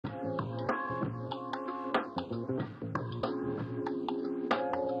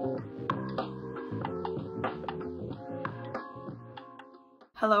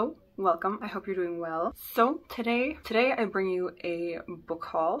Hello, welcome. I hope you're doing well. So today I bring you a book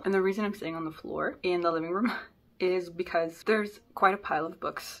haul, and the reason I'm sitting on the floor in the living room is because there's quite a pile of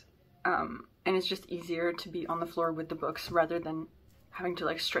books, and it's just easier to be on the floor with the books rather than having to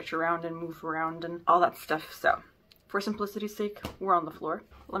like stretch around and move around and all that stuff. So for simplicity's sake, we're on the floor.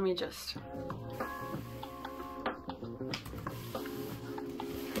 Let me just...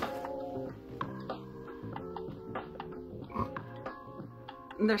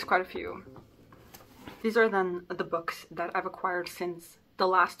 There's quite a few. These are then the books that I've acquired since the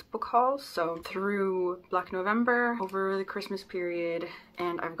last book haul, so through Black November, over the Christmas period,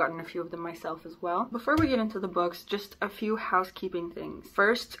 and I've gotten a few of them myself as well. Before we get into the books, just a few housekeeping things.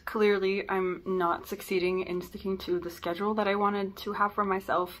 First, clearly I'm not succeeding in sticking to the schedule that I wanted to have for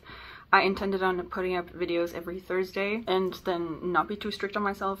myself. I intended on putting up videos every Thursday and then not be too strict on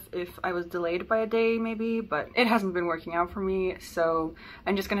myself if I was delayed by a day maybe, but it hasn't been working out for me, so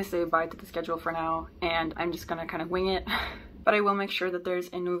I'm just gonna say bye to the schedule for now and I'm just gonna kind of wing it. But I will make sure that there's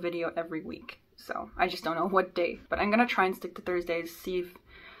a new video every week, so I just don't know what day. But I'm gonna try and stick to Thursdays, see if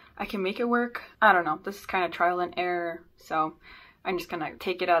I can make it work. I don't know, this is kind of trial and error, so I'm just gonna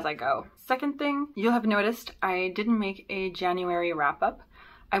take it as I go. Second thing, you'll have noticed I didn't make a January wrap-up.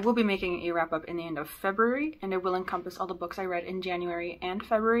 I will be making a wrap-up in the end of February, and it will encompass all the books I read in January and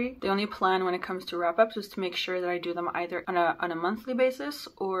February. The only plan when it comes to wrap-ups is to make sure that I do them either on a monthly basis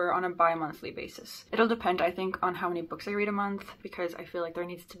or on a bi-monthly basis. It'll depend, I think, on how many books I read a month, because I feel like there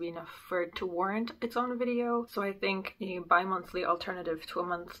needs to be enough for it to warrant its own video. So I think a bi-monthly alternative to a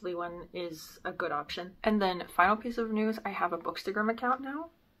monthly one is a good option. And then, final piece of news, I have a Bookstagram account now.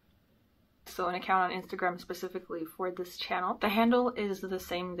 So an account on Instagram specifically for this channel. The handle is the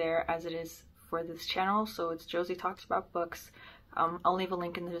same there as it is for this channel, so it's Josie Talks About Books. I'll leave a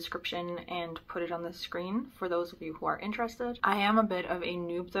link in the description and put it on the screen for those of you who are interested. I am a bit of a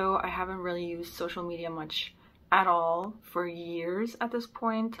noob though. I haven't really used social media much at all for years at this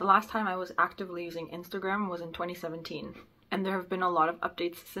point. The last time I was actively using Instagram was in 2017. And there have been a lot of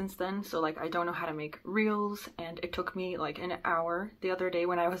updates since then, so like I don't know how to make reels, and it took me like an hour the other day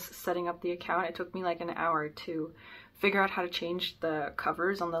when I was setting up the account. It took me like an hour to figure out how to change the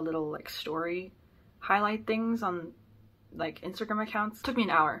covers on the little like story highlight things on like Instagram accounts. It took me an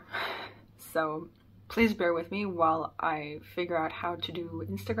hour. So please bear with me while I figure out how to do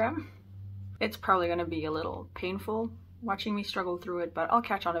Instagram. It's probably gonna be a little painful watching me struggle through it, but I'll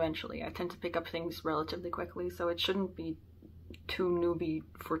catch on eventually. I tend to pick up things relatively quickly, so it shouldn't be too newbie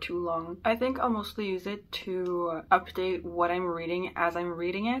for too long. I think I'll mostly use it to update what I'm reading as I'm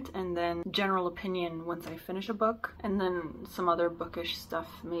reading it, and then general opinion once I finish a book, and then some other bookish stuff.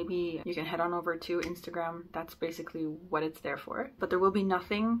 Maybe you can head on over to Instagram. That's basically what it's there for. But there will be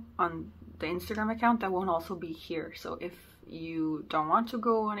nothing on the Instagram account that won't also be here. So if you don't want to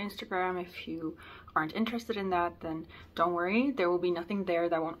go on Instagram, if you aren't interested in that, then don't worry, there will be nothing there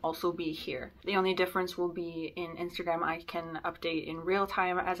that won't also be here. The only difference will be in Instagram I can update in real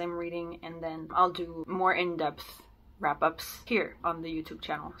time as I'm reading, and then I'll do more in-depth wrap-ups here on the YouTube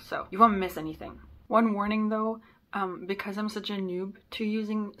channel, so you won't miss anything. One warning though, because I'm such a noob to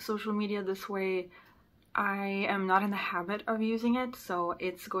using social media this way, I am not in the habit of using it, so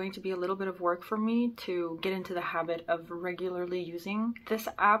it's going to be a little bit of work for me to get into the habit of regularly using this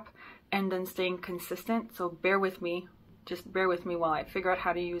app and then staying consistent. So bear with me, just bear with me while I figure out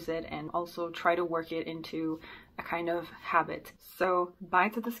how to use it and also try to work it into a kind of habit. So bye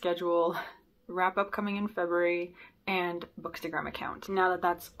to the schedule, wrap up coming in February, and Bookstagram account. Now that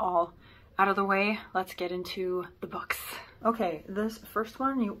that's all out of the way, let's get into the books. Okay, this first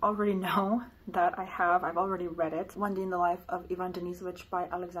one you already know that I've already read it. One Day in the Life of Ivan Denisovich by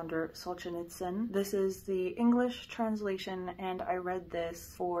Alexander Solzhenitsyn. This is the English translation, and I read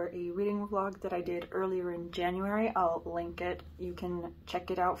this for a reading vlog that I did earlier in January. I'll link it. You can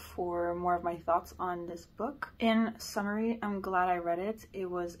check it out for more of my thoughts on this book. In summary, I'm glad I read it. It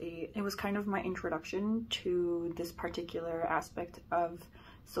was kind of my introduction to this particular aspect of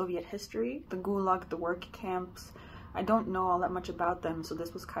Soviet history. The Gulag, the work camps. I don't know all that much about them, so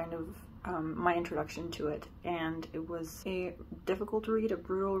this was kind of my introduction to it, and it was a difficult read, a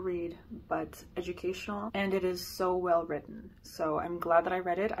brutal read, but educational, and it is so well written. So I'm glad that I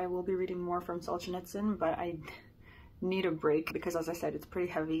read it. I will be reading more from Solzhenitsyn, but I need a break because, as I said, it's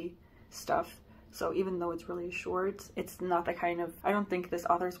pretty heavy stuff. So even though it's really short, it's not the kind of, I don't think this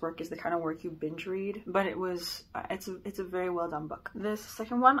author's work is the kind of work you binge read, but it's a very well done book. This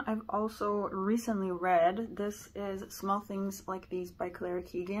second one I've also recently read. This is Small Things Like These by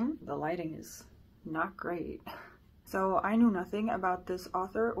Keegan. The lighting is not great. So I knew nothing about this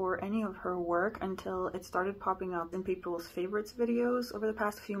author or any of her work until it started popping up in people's favorites videos over the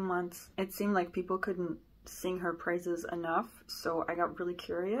past few months. It seemed like people couldn't sing her praises enough, so I got really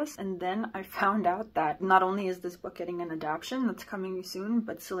curious, and then I found out that not only is this book getting an adaptation that's coming soon,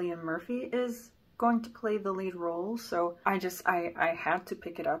 but Cillian Murphy is going to play the lead role, so I had to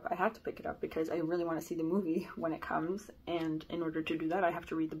pick it up. I had to pick it up because I really want to see the movie when it comes, and in order to do that I have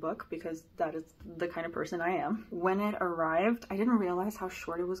to read the book because that is the kind of person I am. When it arrived, I didn't realize how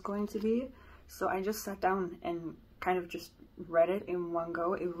short it was going to be, so I just sat down and kind of just read it in one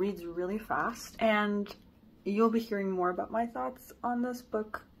go. It reads really fast, and you'll be hearing more about my thoughts on this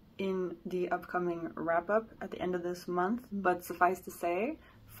book in the upcoming wrap-up at the end of this month, but suffice to say,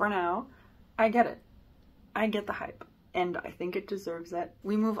 for now, I get it. I get the hype, and I think it deserves it.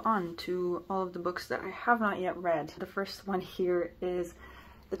 We move on to all of the books that I have not yet read. The first one here is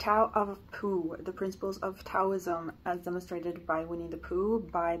The Tao of Pooh, The Principles of Taoism as Demonstrated by Winnie-the-Pooh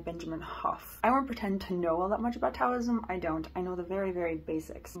by Benjamin Hoff. I won't pretend to know all that much about Taoism. I don't. I know the very, very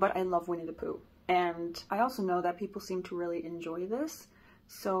basics, but I love Winnie-the-Pooh. And I also know that people seem to really enjoy this,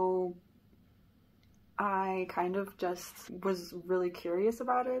 so I kind of just was really curious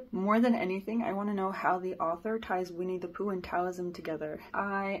about it. More than anything, I want to know how the author ties Winnie-the-Pooh and Taoism together.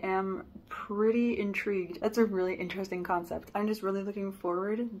 I am pretty intrigued. That's a really interesting concept. I'm just really looking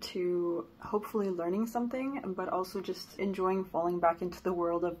forward to hopefully learning something, but also just enjoying falling back into the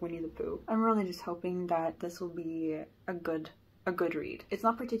world of Winnie-the-Pooh. I'm really just hoping that this will be a good read. It's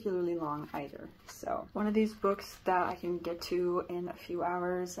not particularly long either, so one of these books that I can get to in a few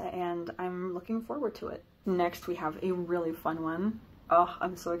hours, and I'm looking forward to it. Next we have a really fun one. Oh,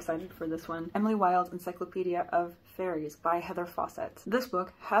 I'm so excited for this one. Emily Wilde's Encyclopaedia of Faeries by Heather Fawcett. This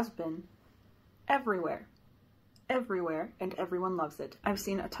book has been everywhere, and everyone loves it. I've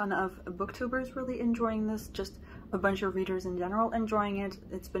seen a ton of booktubers really enjoying this, just a bunch of readers in general enjoying it.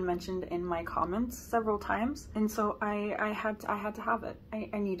 It's been mentioned in my comments several times, and so I had to have it.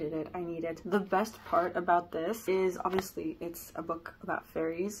 I needed it. I need it. The best part about this is obviously it's a book about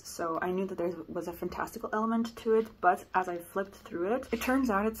fairies, so I knew that there was a fantastical element to it, but as I flipped through it, it turns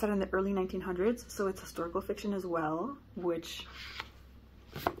out it's set in the early 1900s, so it's historical fiction as well, which,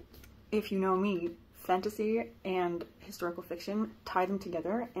 if you know me, fantasy and historical fiction, tie them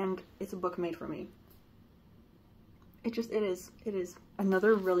together, and it's a book made for me. It is.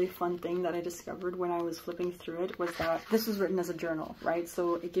 Another really fun thing that I discovered when I was flipping through it was that this was written as a journal, right?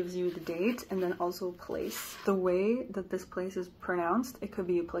 So it gives you the date and then also place. The way that this place is pronounced, it could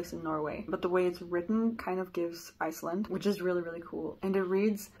be a place in Norway, but the way it's written kind of gives Iceland, which is really, really cool. And it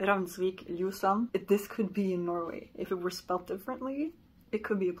reads Ravnsvik Ljusand. This could be in Norway. If it were spelled differently, it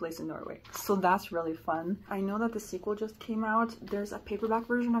could be a place in Norway. So that's really fun. I know that the sequel just came out. There's a paperback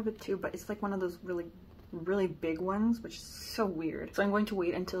version of it too, but it's like one of those really big ones, which is so weird. So I'm going to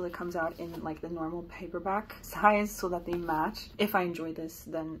wait until it comes out in like the normal paperback size so that they match. If I enjoy this,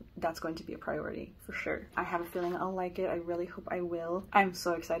 then that's going to be a priority for sure. I have a feeling I'll like it. I really hope I will. I'm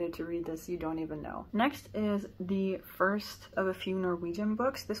so excited to read this, you don't even know. Next is the first of a few Norwegian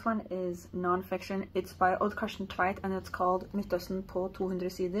books. This one is non-fiction. It's by Odd Karsten Tveit, and it's called Midtøsten på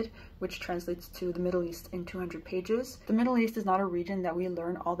 200 sider, which translates to the Middle East in 200 pages. The Middle East is not a region that we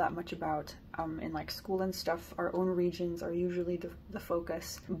learn all that much about in like school and stuff. Our own regions are usually the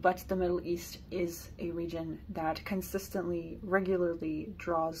focus, but the Middle East is a region that consistently, regularly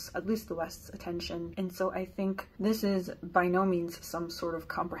draws at least the West's attention. And so I think this is by no means some sort of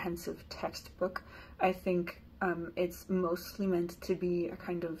comprehensive textbook. I think it's mostly meant to be a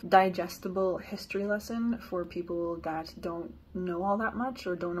kind of digestible history lesson for people that don't know all that much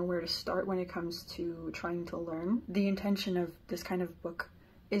or don't know where to start when it comes to trying to learn. The intention of this kind of book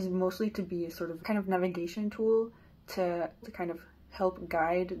is mostly to be a sort of kind of navigation tool to kind of help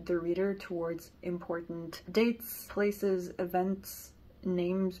guide the reader towards important dates, places, events,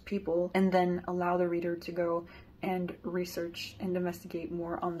 names, people, and then allow the reader to go and research and investigate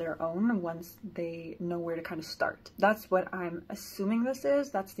more on their own once they know where to kind of start. That's what I'm assuming this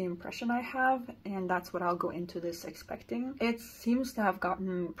is, that's the impression I have, and that's what I'll go into this expecting. It seems to have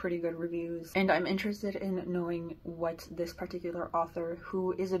gotten pretty good reviews, and I'm interested in knowing what this particular author,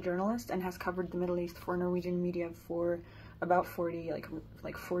 who is a journalist and has covered the Middle East for Norwegian media for about 40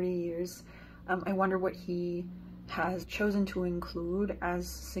 years, I wonder what he has chosen to include as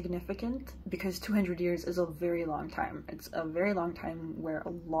significant, because 200 years is a very long time. It's a very long time where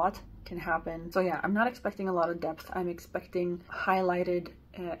a lot can happen. So yeah, I'm not expecting a lot of depth. I'm expecting highlighted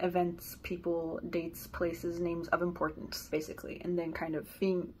events, people, dates, places, names of importance, basically, and then kind of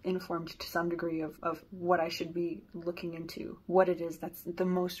being informed to some degree of what I should be looking into, what it is that's the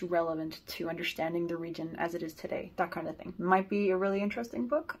most relevant to understanding the region as it is today, that kind of thing. Might be a really interesting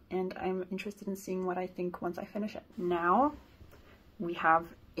book, and I'm interested in seeing what I think once I finish it. Now we have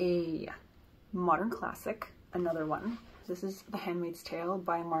a modern classic, another one. This is The Handmaid's Tale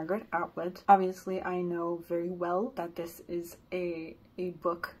by Margaret Atwood. Obviously, I know very well that this is a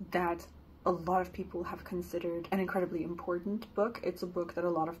book that a lot of people have considered an incredibly important book. It's a book that a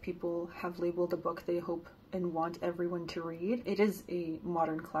lot of people have labeled a book they hope and want everyone to read. It is a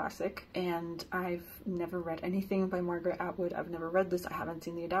modern classic, and I've never read anything by Margaret Atwood. I've never read this. I haven't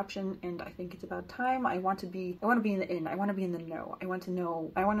seen the adaptation, and I think it's about time. I want to be in the in. I want to be in the know. I want to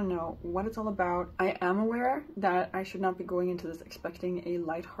know what it's all about. I am aware that I should not be going into this expecting a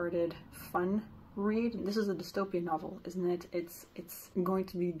lighthearted, fun read. This is a dystopian novel, isn't it? It's going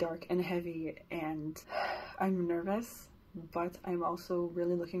to be dark and heavy, and I'm nervous, but I'm also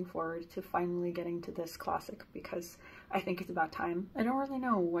really looking forward to finally getting to this classic because I think it's about time. I don't really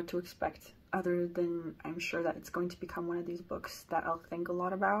know what to expect other than I'm sure that it's going to become one of these books that I'll think a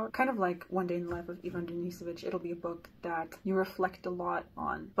lot about. Kind of like One Day in the Life of Ivan Denisovich. It'll be a book that you reflect a lot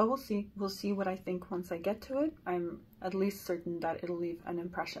on. But we'll see. We'll see what I think once I get to it. I'm at least certain that it'll leave an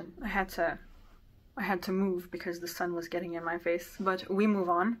impression. I had to move because the sun was getting in my face. But we move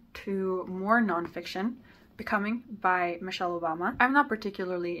on to more nonfiction. Becoming by Michelle Obama. I'm not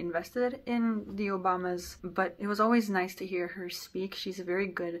particularly invested in the Obamas, but it was always nice to hear her speak. She's a very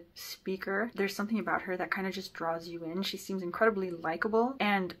good speaker. There's something about her that kind of just draws you in. She seems incredibly likable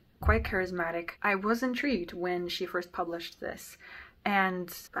and quite charismatic. I was intrigued when she first published this.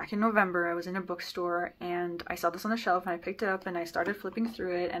 And back in November, I was in a bookstore and I saw this on the shelf and I picked it up and I started flipping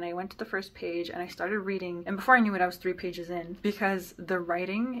through it and I went to the first page and I started reading. And before I knew it, I was 3 pages in because the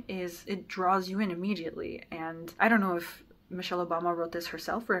writing it draws you in immediately. And I don't know if Michelle Obama wrote this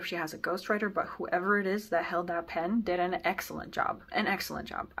herself or if she has a ghostwriter, but whoever it is that held that pen did an excellent job. An excellent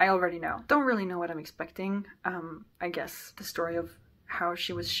job. I already know. Don't really know what I'm expecting. I guess the story of how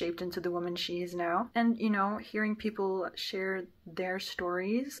she was shaped into the woman she is now. And, you know, hearing people share their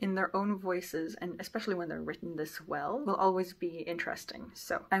stories in their own voices, and especially when they're written this well, will always be interesting.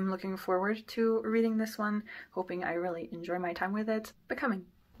 So I'm looking forward to reading this one, hoping I really enjoy my time with it. Becoming.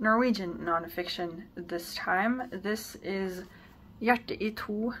 Norwegian nonfiction this time. This is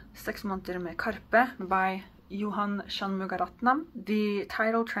Hjertet, Seks måneder med Karpe by Yohan Shanmugaratnam. The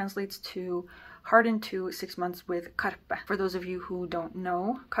title translates to Hard into 6 months with Karpe. For those of you who don't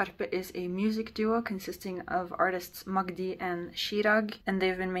know, Karpe is a music duo consisting of artists Magdi and Chirag, and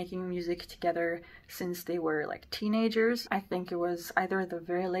they've been making music together since they were like teenagers. I think it was either the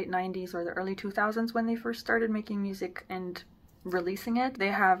very late 90s or the early 2000s when they first started making music and releasing it. They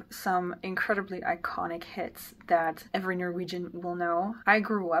have some incredibly iconic hits that every Norwegian will know. I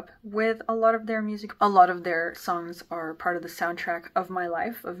grew up with a lot of their music. A lot of their songs are part of the soundtrack of my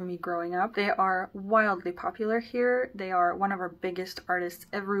life, of me growing up. They are wildly popular here. They are one of our biggest artists.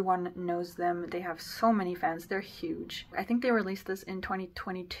 Everyone knows them. They have so many fans. They're huge. I think they released this in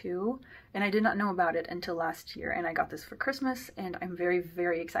 2022 and I did not know about it until last year, and I got this for Christmas and I'm very,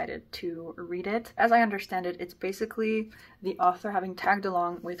 very excited to read it. As I understand it, it's basically the author having tagged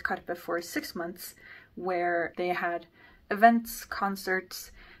along with Karpe for 6 months where they had events,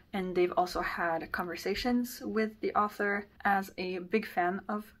 concerts, and they've also had conversations with the author. As a big fan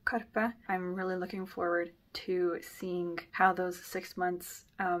of Karpe, I'm really looking forward to seeing how those 6 months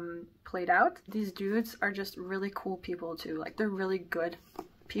played out. These dudes are just really cool people too. Like, they're really good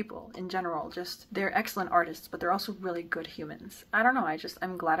people in general. Just, they're excellent artists, but they're also really good humans. I don't know,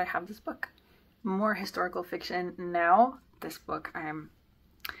 I'm glad I have this book. More historical fiction now. This book,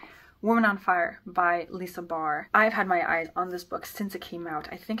 Woman on Fire by Lisa Barr. I've had my eyes on this book since it came out.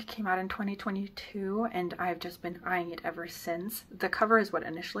 I think it came out in 2022 and I've just been eyeing it ever since. The cover is what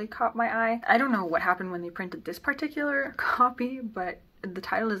initially caught my eye. I don't know what happened when they printed this particular copy, but the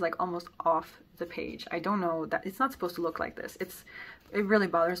title is like almost off the page. I don't know, that it's not supposed to look like this. It really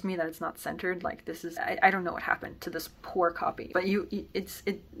bothers me that it's not centered. Like, this is, I don't know what happened to this poor copy, but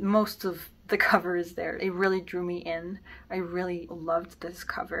most of the cover is there. It really drew me in. I really loved this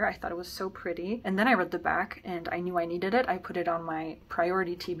cover. I thought it was so pretty. And then I read the back and I knew I needed it. I put it on my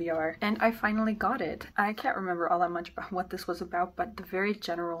priority TBR and I finally got it. I can't remember all that much about what this was about, but the very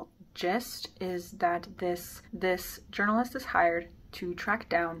general gist is that this journalist is hired to track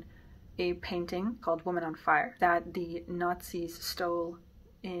down a painting called Woman on Fire that the Nazis stole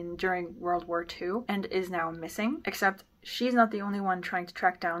during World War II and is now missing, except she's not the only one trying to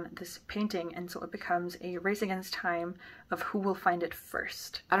track down this painting, and so it becomes a race against time of who will find it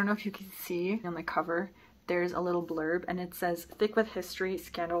first. I don't know if you can see on the cover, there's a little blurb and it says, thick with history,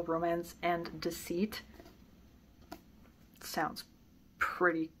 scandal, romance, and deceit. Sounds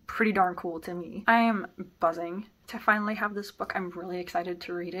pretty darn cool to me. I am buzzing to finally have this book. I'm really excited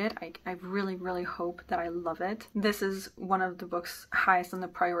to read it. I really hope that I love it. This is one of the books highest on the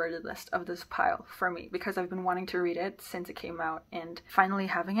priority list of this pile for me, because I've been wanting to read it since it came out, and finally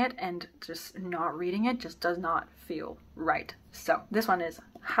having it and just not reading it just does not feel right. So this one is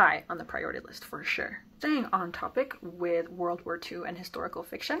high on the priority list for sure. Staying on topic with World War II and historical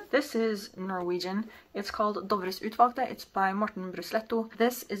fiction, this is Norwegian. It's called Dovres Utvalgte. It's by Morten Brusletto.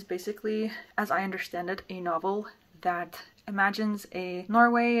 This is basically, as I understand it, a novel that imagines a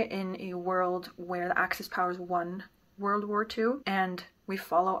Norway in a world where the Axis powers won World War II, and we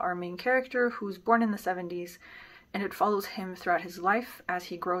follow our main character who's born in the 70s, and it follows him throughout his life as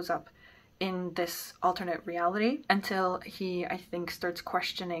he grows up in this alternate reality until he, I think, starts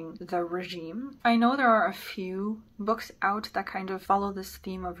questioning the regime. I know there are a few books out that kind of follow this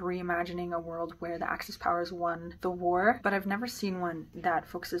theme of reimagining a world where the Axis powers won the war, but I've never seen one that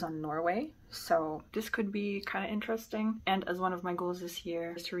focuses on Norway, so this could be kind of interesting. And as one of my goals this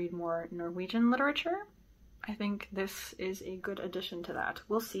year is to read more Norwegian literature, I think this is a good addition to that.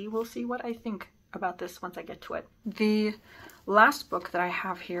 We'll see what I think about this once I get to it. The last book that I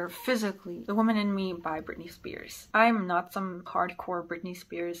have here physically, The Woman in Me by Britney Spears. I'm not some hardcore Britney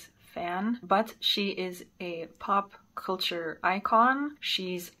Spears fan, but she is a pop culture icon.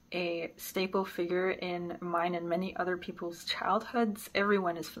 She's a staple figure in mine and many other people's childhoods.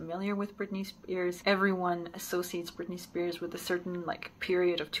 Everyone is familiar with Britney Spears. Everyone associates Britney Spears with a certain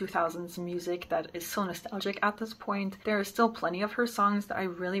period of 2000s music that is so nostalgic at this point. There are still plenty of her songs that I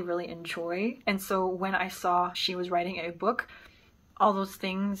really enjoy. And so when I saw she was writing a book, all those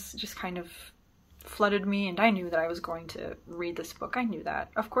things just kind of flooded me, and I knew that I was going to read this book. I knew that.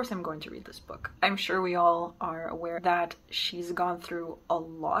 Of course I'm going to read this book. I'm sure we all are aware that she's gone through a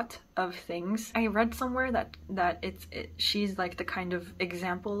lot of things. I read somewhere that she's like the kind of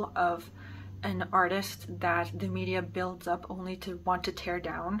example of an artist that the media builds up only to want to tear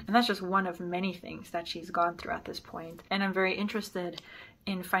down. And that's just one of many things that she's gone through at this point. And I'm very interested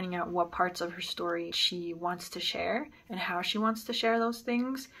in finding out what parts of her story she wants to share and how she wants to share those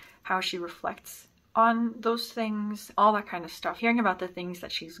things, how she reflects on those things, all that kind of stuff. Hearing about the things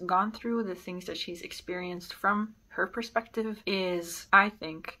that she's gone through, the things that she's experienced from her perspective is, I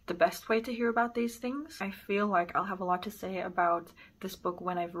think, the best way to hear about these things. I feel like I'll have a lot to say about this book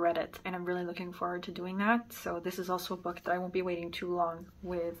when I've read it, and I'm really looking forward to doing that. So this is also a book that I won't be waiting too long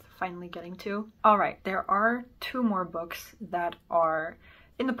with finally getting to. Alright, there are 2 more books that are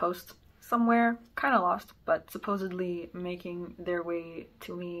in the post somewhere, kind of lost, but supposedly making their way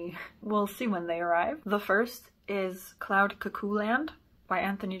to me. We'll see when they arrive. The first is Cloud Cuckoo Land by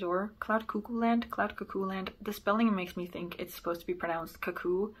Anthony Doerr. Cloud Cuckoo Land. The spelling makes me think it's supposed to be pronounced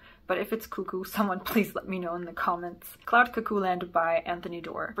cuckoo, but if it's cuckoo, someone please let me know in the comments. Cloud Cuckoo Land by Anthony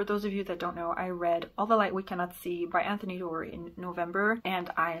Doerr. For those of you that don't know, I read All the Light We Cannot See by Anthony Doerr in November, and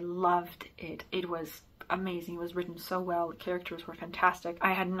I loved it. It was amazing. It was written so well. The characters were fantastic.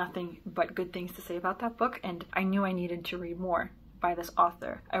 I had nothing but good things to say about that book, and I knew I needed to read more by this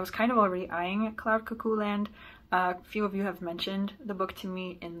author. I was kind of already eyeing Cloud Cuckoo Land. A few of you have mentioned the book to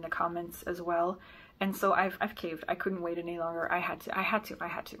me in the comments as well, and so I've caved. I couldn't wait any longer. I had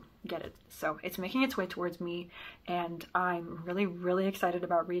to get it. So it's making its way towards me, and I'm really excited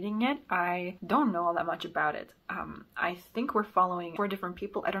about reading it. I don't know all that much about it. I think we're following 4 different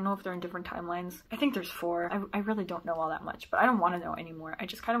people. I don't know if they're in different timelines. I think there's 4. I really don't know all that much, but I don't want to know anymore. I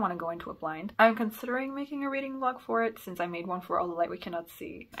just kind of want to go into it blind. I'm considering making a reading vlog for it since I made one for All the Light We Cannot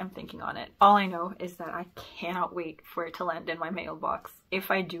See. I'm thinking on it. All I know is that I cannot wait for it to land in my mailbox.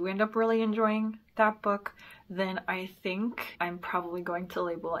 If I do end up really enjoying that book, then I think I'm probably going to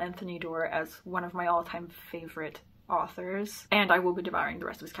label Anthony Doerr as one of my all-time favorite authors, and I will be devouring the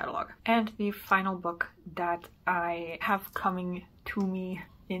rest of his catalog. And the final book that I have coming to me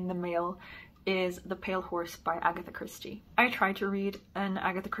in the mail is The Pale Horse by Agatha Christie. I try to read an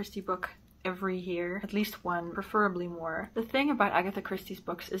Agatha Christie book every year, at least one, preferably more. The thing about Agatha Christie's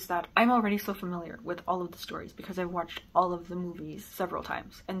books is that I'm already so familiar with all of the stories because I've watched all of the movies several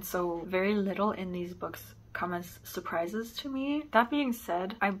times, and so very little in these books come as surprises to me. That being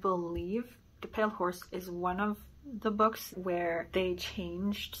said, I believe The Pale Horse is one of the books where they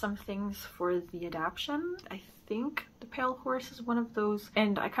changed some things for the adaptation. I think The Pale Horse is one of those,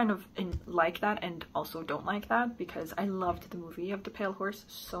 and I kind of like that and also don't like that because I loved the movie of The Pale Horse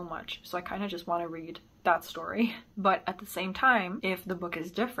so much, so I kind of just want to read that story. But at the same time, if the book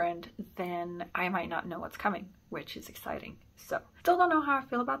is different, then I might not know what's coming, which is exciting. So still don't know how I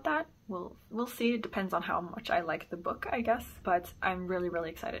feel about that. We'll see. It depends on how much I like the book, I guess. But I'm really, really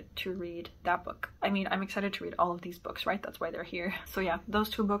excited to read that book. I mean, I'm excited to read all of these books, right? That's why they're here. So yeah, those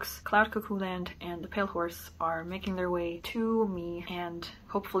two books, Cloud Cuckoo Land and The Pale Horse, are making their way to me, and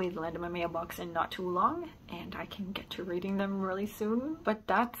hopefully they'll land in my mailbox in not too long, and I can get to reading them really soon. But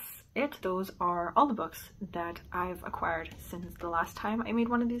that's it. Those are all the books that I've acquired since the last time I made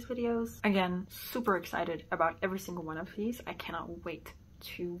one of these videos. Again, super excited about every single one of these. I cannot wait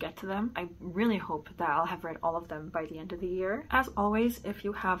to get to them. I really hope that I'll have read all of them by the end of the year. As always, if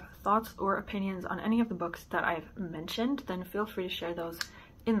you have thoughts or opinions on any of the books that I've mentioned, then feel free to share those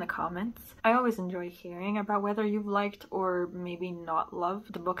in the comments. I always enjoy hearing about whether you've liked or maybe not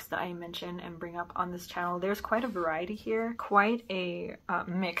loved the books that I mention and bring up on this channel. There's quite a variety here, quite a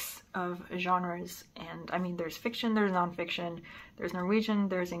mix of genres, and I mean, there's fiction, there's non-fiction, there's Norwegian,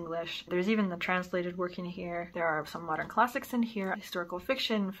 there's English, there's even the translated work in here. There are some modern classics in here, historical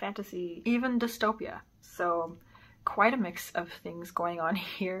fiction, fantasy, even dystopia. So quite a mix of things going on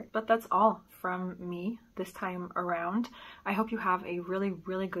here. But that's all from me this time around. I hope you have a really,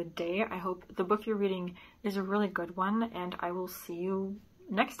 really good day. I hope the book you're reading is a really good one, and I will see you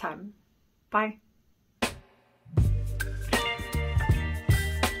next time. Bye.